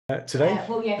Today,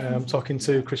 I'm talking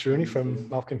to Chris Rooney from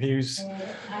Hughes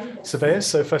Surveyors.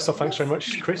 So first off, thanks very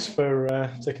much, Chris, for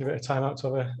taking a bit of time out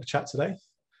to have a chat today.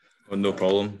 Oh, no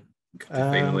problem. Good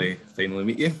to finally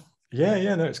meet you.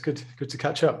 Yeah, no, it's good to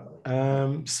catch up.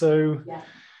 To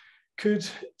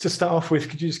start off with,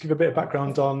 could you just give a bit of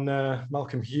background on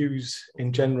Malcolm Hughes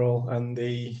in general and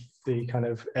the kind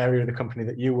of area of the company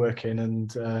that you work in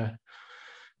and the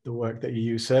work that you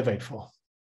use SurvAid for?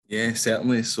 Yeah,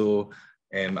 certainly. So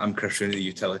I'm Chris Rooney, the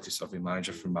Utility Survey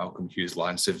Manager for Malcolm Hughes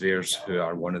Land Surveyors, who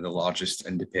are one of the largest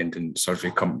independent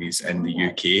survey companies in the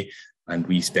UK. And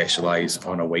we specialise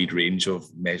on a wide range of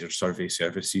measured survey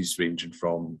services, ranging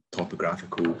from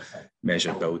topographical,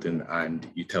 measured building and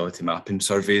utility mapping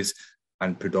surveys.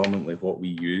 And predominantly what we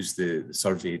use the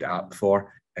SurvAid app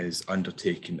for is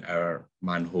undertaking our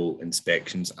manhole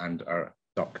inspections and our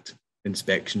duct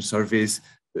inspection surveys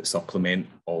that supplement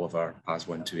all of our PAS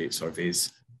 128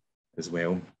 surveys as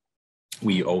well.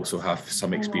 We also have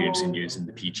some experience in using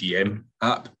the PGM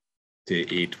app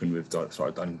to aid when we've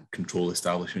done control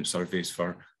establishment surveys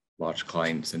for large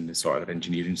clients in the sort of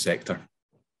engineering sector.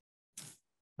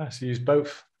 Nice, you use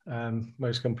both.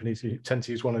 Most companies tend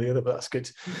to use one or the other, but that's good.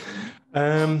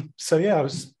 So yeah,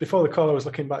 before the call, I was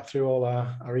looking back through all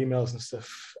our emails and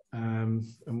stuff, and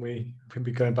we've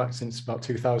been going back since about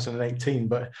 2018.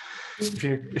 But if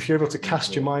you're able to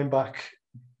cast your mind back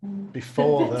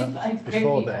before then,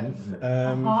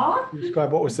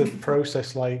 describe what was the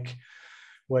process like,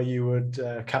 where you would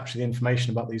capture the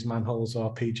information about these manholes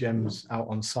or PGMs out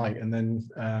on site, and then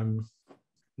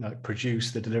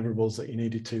produce the deliverables that you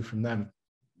needed to from them.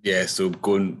 Yeah, so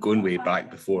going way back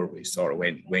before we sort of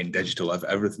went digital,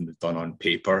 everything was done on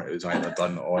paper. It was either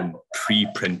done on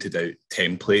pre-printed out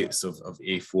templates of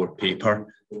A4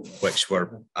 paper, which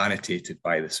were annotated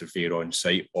by the surveyor on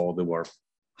site, or they were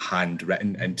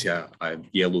handwritten into a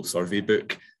yellow survey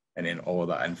book, and then all of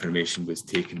that information was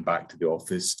taken back to the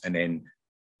office and then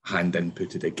hand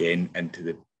inputted again into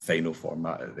the final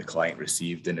format that the client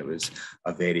received. And it was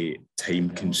a very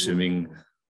time-consuming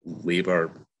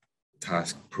labour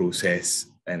task process,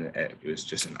 and it was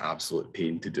just an absolute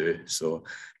pain to do. So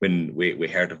when we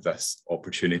heard of this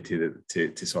opportunity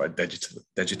to sort of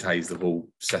digitize the whole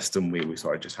system, we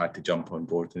sort of just had to jump on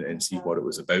board and see what it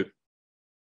was about.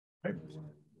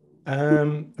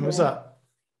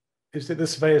 Is it the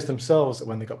surveyors themselves that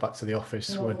when they got back to the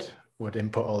office would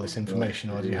input all this information,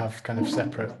 or do you have kind of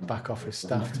separate back office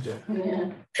staff to do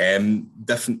it?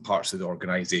 Different parts of the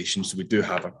organisation. So we do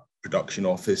have a production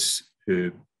office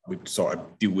who would sort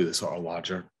of deal with the sort of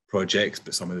larger projects,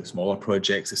 but some of the smaller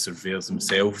projects, the surveyors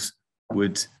themselves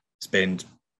would spend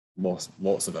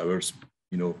lots of hours,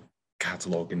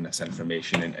 cataloguing this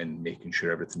information and making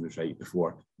sure everything was right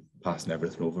before passing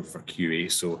everything over for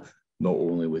QA. So not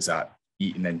only was that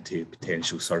eating into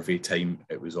potential survey time,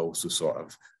 it was also sort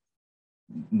of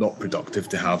not productive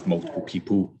to have multiple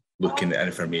people looking at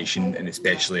information, and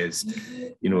especially as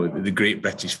the great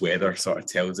British weather sort of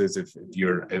tells us, if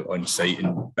you're out on site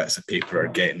and bits of paper are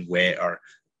getting wet, or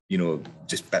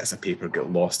just bits of paper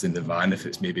get lost in the van, if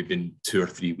it's maybe been 2 or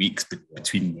 3 weeks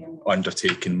between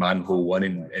undertaking manhole 1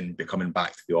 and becoming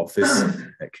back to the office,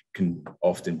 it can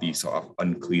often be sort of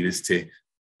unclear as to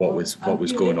what was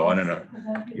going on.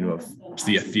 And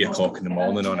 3 o'clock in the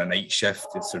morning on a night shift,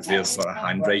 the surveyor's sort of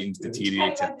handwriting's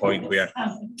deteriorate to a point where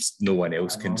no one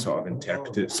else can sort of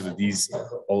interpret it. So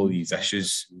all these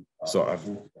issues sort of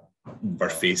we're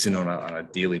facing on a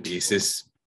daily basis,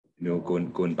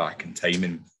 going back in time,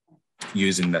 and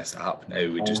using this app now,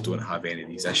 we just don't have any of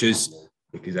these issues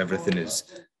because everything is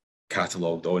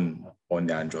catalogued on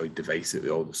the Android device that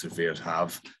all the surveyors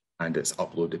have, and it's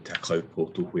uploaded to a cloud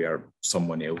portal where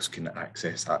someone else can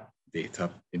access that data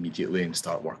immediately and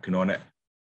start working on it.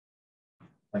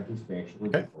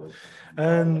 Okay.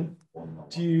 And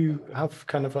do you have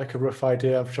kind of like a rough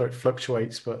idea? I'm sure it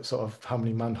fluctuates, but sort of how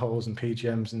many manholes and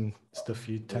PGMs and stuff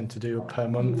you tend to do per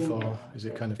month, or is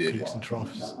it kind of peaks and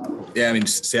troughs? Yeah, I mean,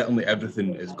 certainly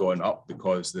everything is going up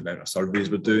because the amount of surveys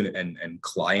we're doing, and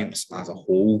clients as a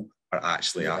whole are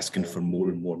actually asking for more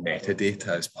and more metadata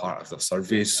as part of their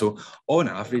surveys. So on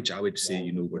average, I would say,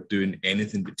 we're doing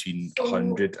anything between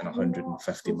 100 and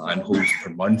 150 manholes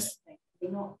per month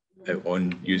out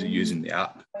on using the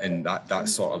app. And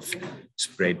that's sort of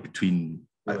spread between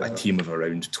a team of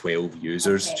around 12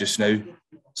 users just now.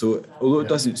 So although it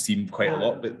doesn't seem quite a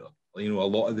lot, but a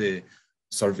lot of the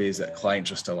surveys that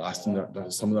clients are still asking,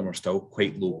 some of them are still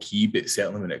quite low key, but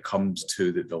certainly when it comes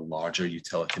to the larger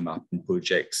utility mapping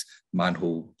projects,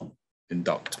 manhole and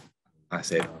duct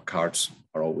asset cards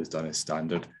are always done as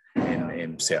standard.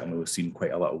 And certainly we've seen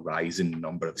quite a little rise in the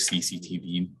number of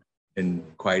CCTV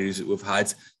inquiries that we've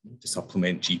had to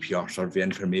supplement GPR survey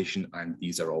information, and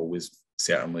these are always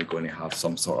certainly going to have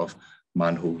some sort of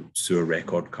manhole sewer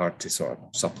record card to sort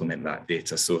of supplement that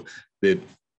data. So the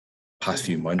past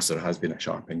few months there has been a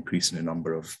sharp increase in the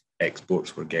number of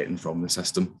exports we're getting from the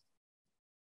system.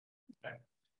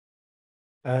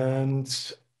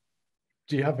 And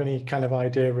do you have any kind of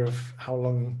idea of how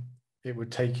long it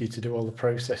would take you to do all the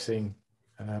processing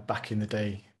back in the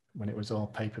day when it was all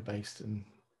paper-based and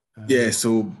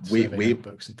so way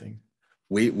books and things?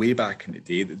 Way back in the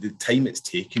day, the time it's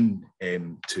taken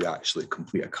to actually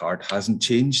complete a card hasn't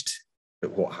changed,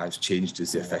 but what has changed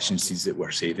is the efficiencies that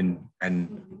we're saving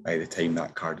in by the time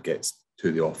that card gets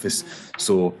to the office.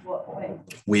 So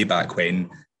way back when,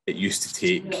 it used to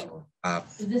take a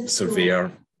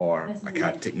surveyor or a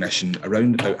CAD technician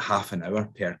around about half an hour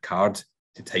per card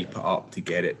to type it up to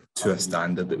get it to a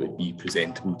standard that would be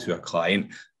presentable to a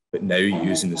client. But now,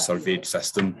 using the SurvAid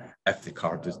system, if the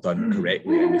card is done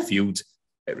correctly in the field,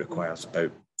 it requires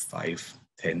about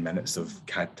 5-10 minutes of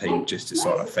CAD time just to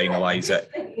sort of finalise it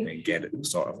and then get it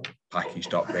sort of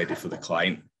packaged up ready for the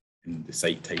client. And the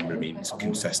site time remains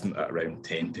consistent at around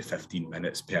 10 to 15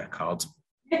 minutes per card.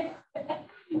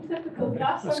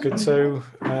 That's good. So,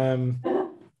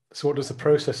 so what does the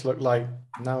process look like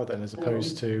now then, as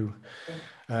opposed to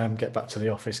get back to the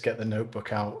office, get the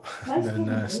notebook out, and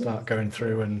then start going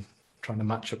through and trying to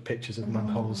match up pictures of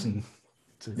manholes? And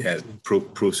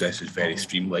process is very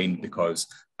streamlined, because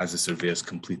as the surveyors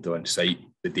complete on site,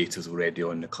 the data is already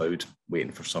on the cloud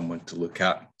waiting for someone to look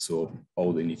at. So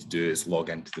all they need to do is log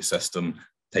into the system,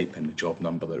 type in the job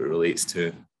number that it relates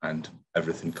to, and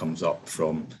everything comes up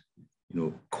from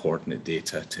coordinate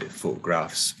data to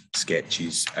photographs,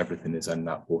 sketches. Everything is in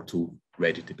that portal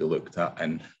ready to be looked at,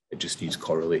 and it just needs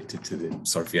correlated to the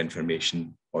survey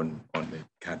information on the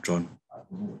CAD drawing.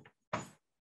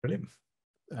 Brilliant.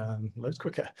 Loads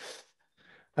quicker.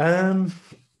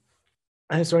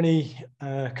 Is there any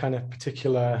kind of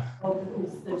particular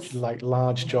like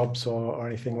large jobs or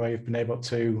anything where you've been able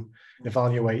to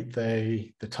evaluate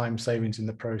the time savings in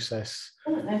the process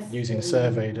using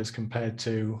SurvAid as compared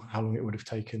to how long it would have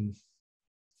taken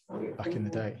back in the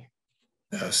day?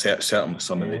 Certainly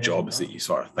some of the jobs that you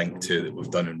sort of think to that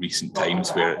we've done in recent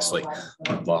times, where it's like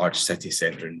large city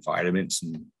centre environments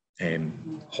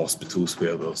and hospitals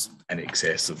where there's in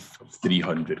excess of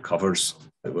 300 covers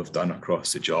that we've done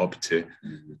across the job, to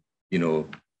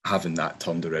having that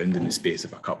turned around in the space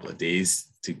of a couple of days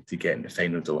to getting the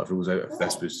final deliverables out. If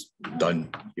this was done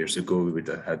years ago, we would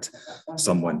have had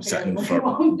someone sitting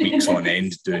for weeks on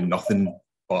end doing nothing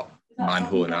but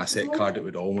manhole and asset card. It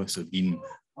would almost have been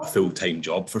a full-time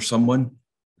job for someone,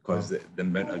 because the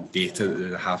amount of data that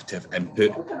they have to have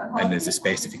input, and as the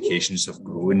specifications have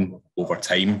grown over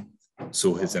time,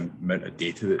 so has the amount of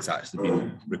data that's actually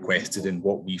been requested. And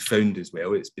what we found as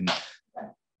well, it's been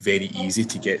very easy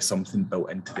to get something built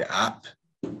into the app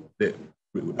that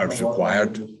is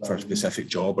required for a specific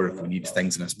job, or if we need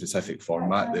things in a specific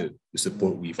format. The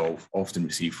support we've often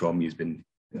received from you has been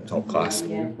top class.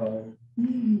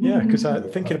 Yeah, because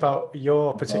thinking about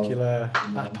your particular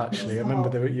app, actually, I remember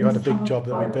that you had a big job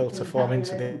that we built a form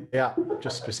into the app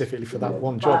just specifically for that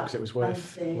one job, because it was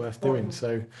worth doing.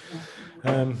 So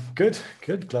good.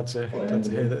 Glad to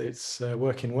hear that it's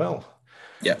working well.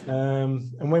 Yeah.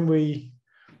 And when we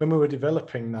were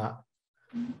developing that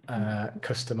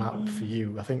custom app for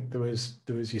you, I think there was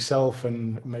yourself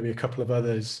and maybe a couple of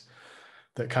others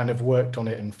that kind of worked on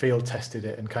it and field tested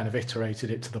it and kind of iterated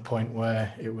it to the point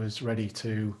where it was ready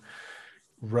to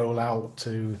roll out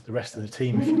to the rest of the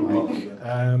team, if you like.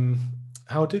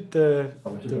 How did the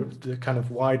kind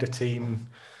of wider team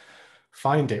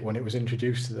find it when it was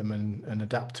introduced to them and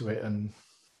adapt to it and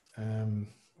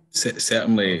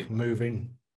certainly moving?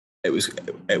 It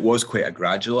was quite a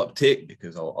gradual uptake,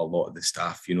 because a lot of the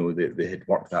staff, they had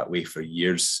worked that way for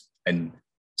years, and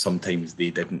sometimes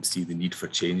they didn't see the need for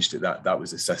change. That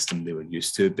was the system they were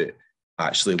used to. But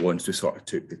actually, once we sort of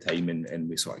took the time and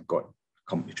we sort of got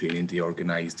company training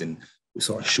de-organised, and we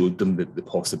sort of showed them the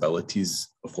possibilities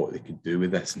of what they could do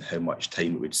with this and how much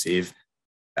time it would save,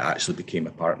 it actually became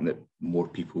apparent that more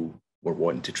people were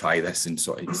wanting to try this and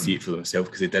sort of see it for themselves,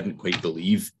 because they didn't quite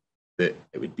believe that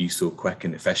it would be so quick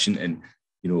and efficient, and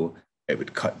it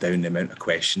would cut down the amount of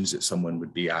questions that someone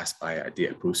would be asked by a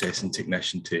data processing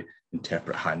technician to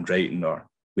interpret handwriting, or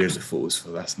where's the photos for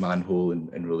this manhole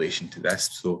in relation to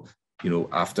this. So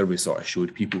after we sort of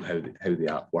showed people how the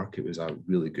app worked, it was a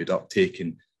really good uptake,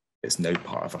 and it's now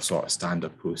part of a sort of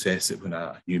standard process that when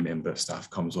a new member of staff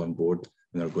comes on board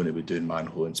and they're going to be doing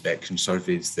manhole inspection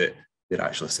surveys, that they're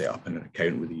actually set up in an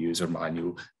account with the user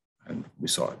manual, and we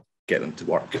sort of get them to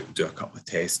work, do a couple of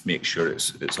tests, make sure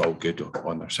it's all good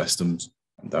on their systems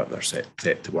and they're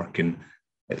set to working.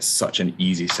 It's such an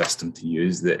easy system to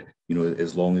use that, you know,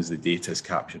 as long as the data is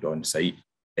captured on site,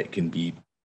 it can be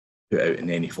put out in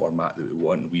any format that we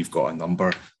want. We've got a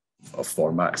number of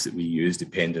formats that we use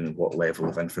depending on what level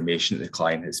of information that the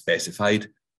client has specified.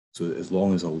 So that as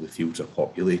long as all the fields are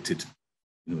populated,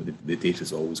 you know, the data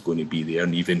is always going to be there.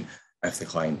 And even if the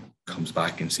client comes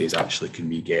back and says, actually, can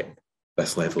we get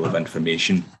this level of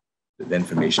information, that the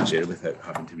information's there without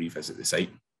having to revisit the site.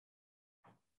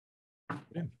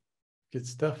 Yeah, good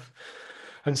stuff.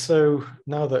 And so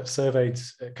now that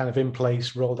SurvAid's kind of in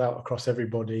place, rolled out across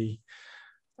everybody,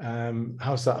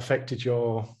 how's that affected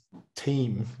your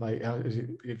team? Like, have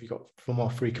you got more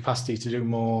free capacity to do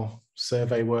more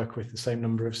survey work with the same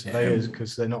number of surveyors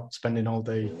because they're not spending all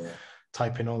day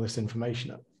typing all this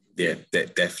information up? Yeah,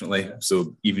 definitely.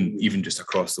 So even just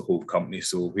across the whole company.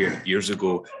 So where years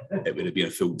ago it would have been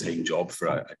a full-time job for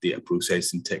a data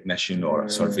processing technician or a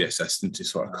survey assistant to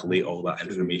sort of collate all that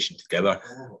information together,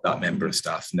 that member of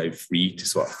staff now free to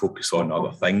sort of focus on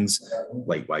other things.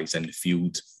 Likewise in the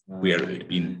field, where it would have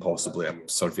been possibly a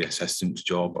survey assistant's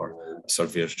job or a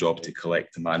surveyor's job to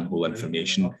collect the manhole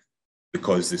information,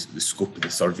 because the scope of the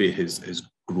survey has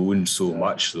grown so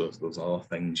much. So there's other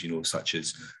things, you know, such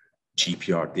as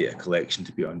GPR data collection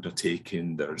to be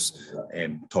undertaken, there's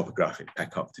topographic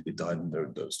pickup to be done,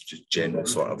 there's just general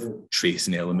sort of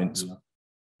tracing elements,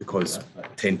 because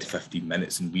 10 to 15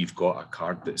 minutes and we've got a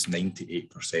card that's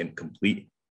 98% complete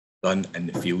done in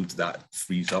the field, that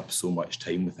frees up so much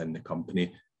time within the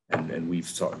company, and we've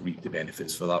sort of reaped the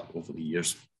benefits for that over the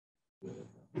years.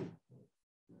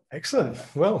 Excellent.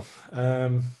 Well,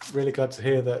 really glad to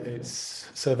hear that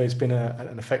SurvAid's been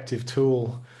an effective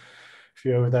tool for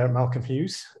you over there at Malcolm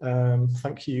Hughes.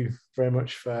 Thank you very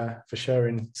much for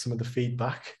sharing some of the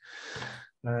feedback.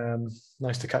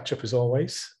 Nice to catch up as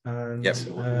always, and yep.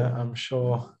 I'm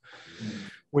sure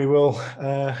we will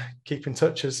keep in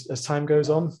touch as time goes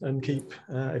on and keep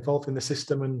evolving the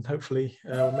system, and hopefully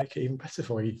we'll make it even better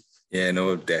for you. Yeah,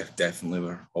 no, definitely.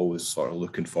 We're always sort of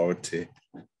looking forward to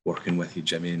working with you,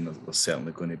 Jimmy, and there's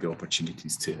certainly going to be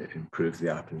opportunities to improve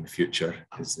the app in the future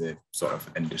as the sort of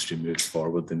industry moves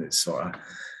forward and it's sort of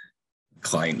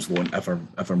clients want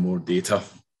ever more data.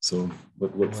 So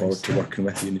look forward to working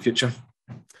with you in the future.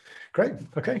 Great.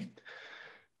 Okay.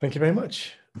 Thank you very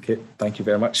much. Okay. Thank you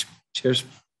very much. Cheers.